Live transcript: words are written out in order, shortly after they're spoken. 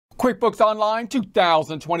QuickBooks Online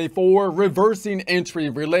 2024 reversing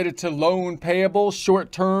entry related to loan payable,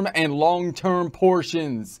 short-term and long-term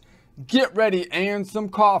portions. Get ready and some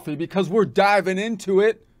coffee because we're diving into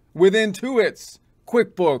it with Intuit's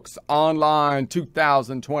QuickBooks Online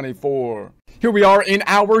 2024. Here we are in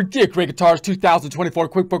our Get Great Guitars 2024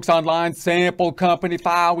 QuickBooks Online sample company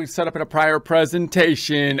file we set up in a prior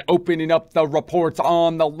presentation. Opening up the reports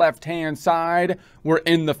on the left-hand side, we're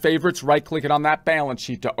in the favorites. Right-clicking on that balance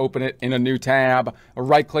sheet to open it in a new tab.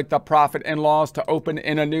 Right-click the profit and loss to open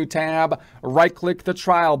in a new tab. Right-click the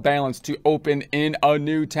trial balance to open in a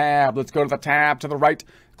new tab. Let's go to the tab to the right.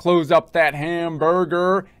 Close up that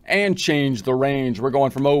hamburger and change the range. We're going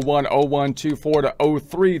from 010124 to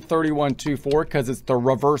 033124 because it's the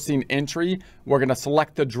reversing entry. We're going to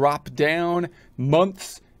select the drop down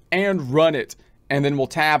months and run it. And then we'll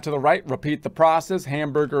tab to the right, repeat the process.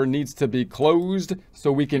 Hamburger needs to be closed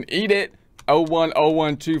so we can eat it.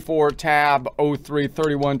 010124 tab,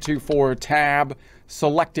 033124 tab,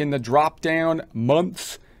 selecting the drop down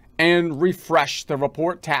months and refresh the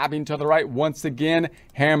report, tabbing to the right. Once again,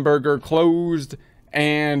 hamburger closed,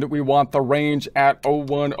 and we want the range at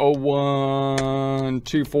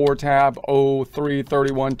 010124 tab,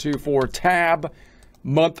 033124 tab,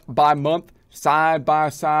 month by month, side by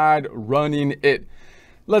side, running it.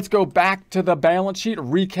 Let's go back to the balance sheet,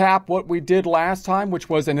 recap what we did last time, which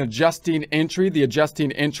was an adjusting entry. The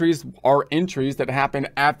adjusting entries are entries that happen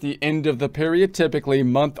at the end of the period, typically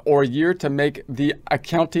month or year, to make the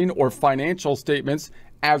accounting or financial statements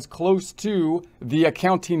as close to the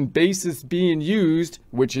accounting basis being used,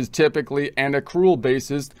 which is typically an accrual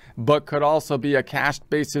basis, but could also be a cash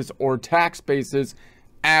basis or tax basis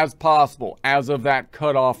as possible as of that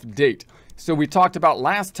cutoff date. So we talked about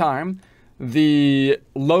last time the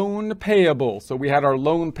loan payable. So we had our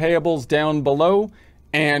loan payables down below,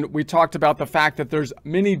 and we talked about the fact that there's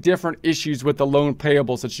many different issues with the loan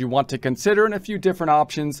payables that you want to consider and a few different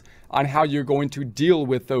options on how you're going to deal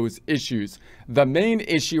with those issues. The main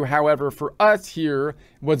issue, however, for us here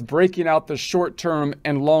was breaking out the short-term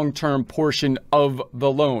and long-term portion of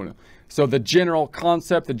the loan. So the general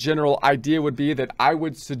concept, the general idea would be that I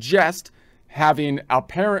would suggest having a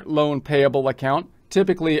parent loan payable account,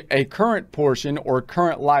 typically a current portion or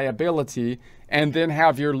current liability, and then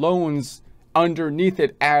have your loans underneath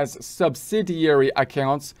it as subsidiary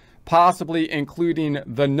accounts, possibly including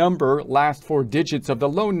the number, last four digits of the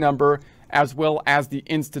loan number, as well as the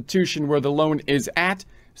institution where the loan is at,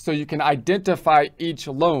 so you can identify each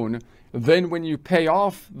loan. Then when you pay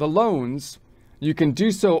off the loans, you can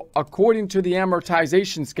do so according to the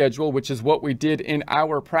amortization schedule, which is what we did in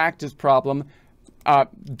our practice problem,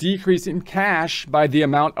 decreasing cash by the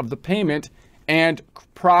amount of the payment and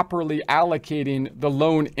properly allocating the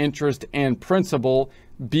loan interest and principal,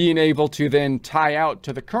 being able to then tie out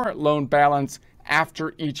to the current loan balance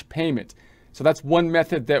after each payment. So that's one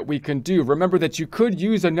method that we can do. Remember that you could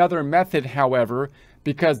use another method, however,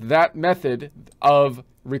 because that method of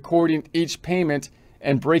recording each payment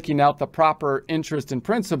and breaking out the proper interest and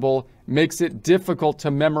principal makes it difficult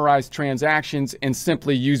to memorize transactions and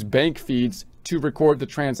simply use bank feeds to record the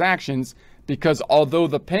transactions, because although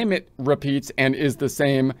the payment repeats and is the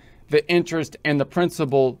same, the interest and the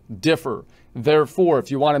principal differ. Therefore,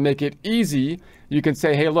 if you want to make it easy, you can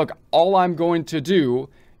say, hey, look, all I'm going to do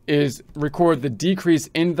is record the decrease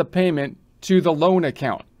in the payment to the loan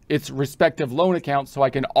account, its respective loan account, so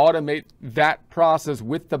I can automate that process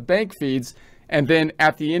with the bank feeds. And then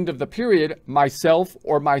at the end of the period, myself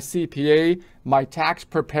or my CPA, my tax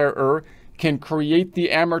preparer, can create the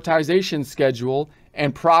amortization schedule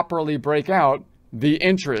and properly break out the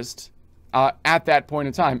interest at that point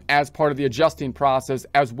in time as part of the adjusting process,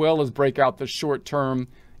 as well as break out the short-term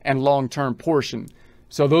and long-term portion.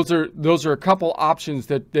 So those are a couple options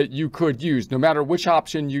that you could use. No matter which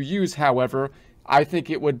option you use, however, I think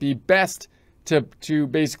it would be best to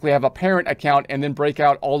basically have a parent account and then break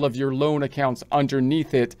out all of your loan accounts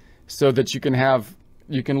underneath it, so that you can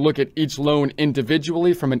look at each loan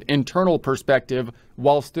individually from an internal perspective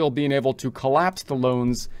while still being able to collapse the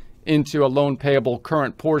loans into a loan payable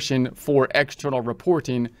current portion for external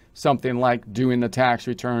reporting, something like doing the tax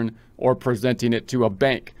return or presenting it to a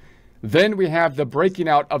bank. Then we have the breaking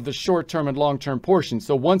out of the short-term and long-term portion.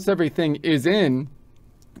 So once everything is in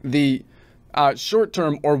the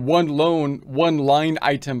short-term or one line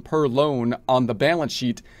item per loan on the balance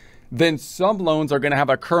sheet, then some loans are going to have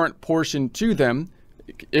a current portion to them.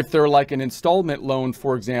 If they're like an installment loan,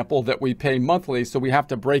 for example, that we pay monthly, so we have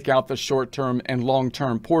to break out the short-term and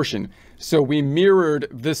long-term portion. So we mirrored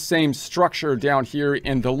this same structure down here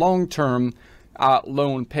in the long-term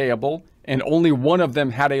loan payable, and only one of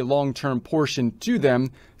them had a long-term portion to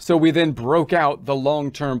them. So we then broke out the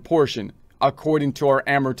long-term portion according to our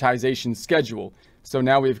amortization schedule. So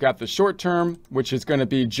now we've got the short term, which is going to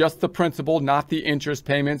be just the principal, not the interest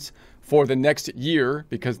payments for the next year,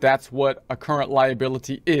 because that's what a current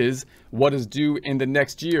liability is, what is due in the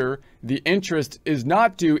next year. The interest is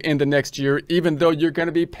not due in the next year, even though you're going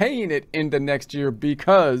to be paying it in the next year,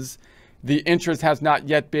 because the interest has not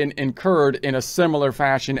yet been incurred in a similar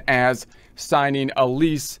fashion as signing a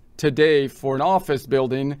lease today for an office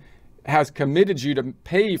building has committed you to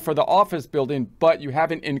pay for the office building, but you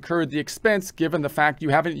haven't incurred the expense given the fact you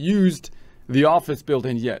haven't used the office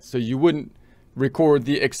building yet. So you wouldn't record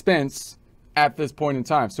the expense at this point in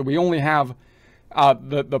time. So we only have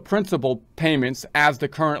the principal payments as the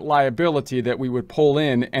current liability that we would pull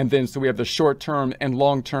in. And then so we have the short-term and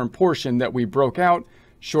long-term portion that we broke out.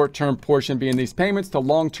 Short-term portion being these payments, the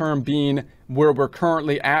long-term being where we're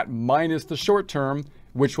currently at minus the short-term,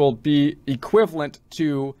 which will be equivalent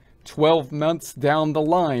to 12 months down the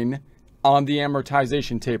line on the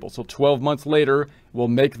amortization table. So 12 months later, we'll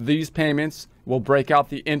make these payments, we'll break out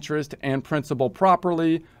the interest and principal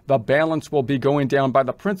properly. The balance will be going down by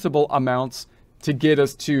the principal amounts to get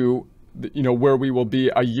us to, where we will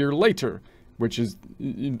be a year later, which is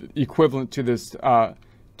equivalent to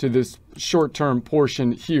this short-term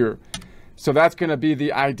portion here. So that's going to be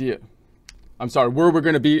the idea. I'm sorry, where we're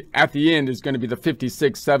going to be at the end is going to be the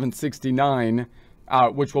 56,769,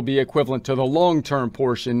 which will be equivalent to the long-term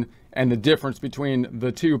portion, and the difference between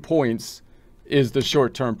the 2 points is the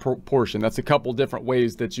short-term portion. That's a couple different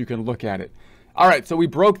ways that you can look at it. All right, so we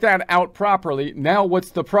broke that out properly. Now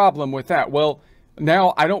what's the problem with that? Well,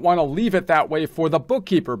 now I don't want to leave it that way for the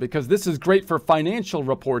bookkeeper, because this is great for financial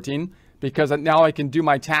reporting, because now I can do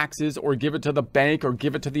my taxes or give it to the bank or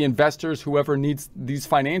give it to the investors, whoever needs these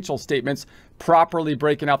financial statements, properly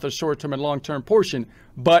breaking out the short-term and long-term portion.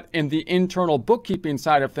 But in the internal bookkeeping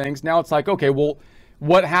side of things, now it's like, okay, well,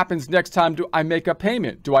 what happens next time do I make a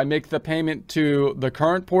payment? Do I make the payment to the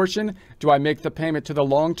current portion? Do I make the payment to the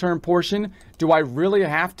long-term portion? Do I really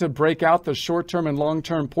have to break out the short-term and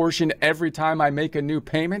long-term portion every time I make a new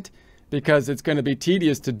payment? Because it's going to be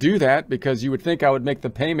tedious to do that, because you would think I would make the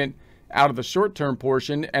payment out of the short-term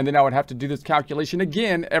portion, and then I would have to do this calculation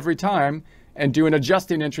again every time and do an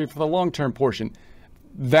adjusting entry for the long-term portion.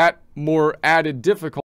 That more added difficulty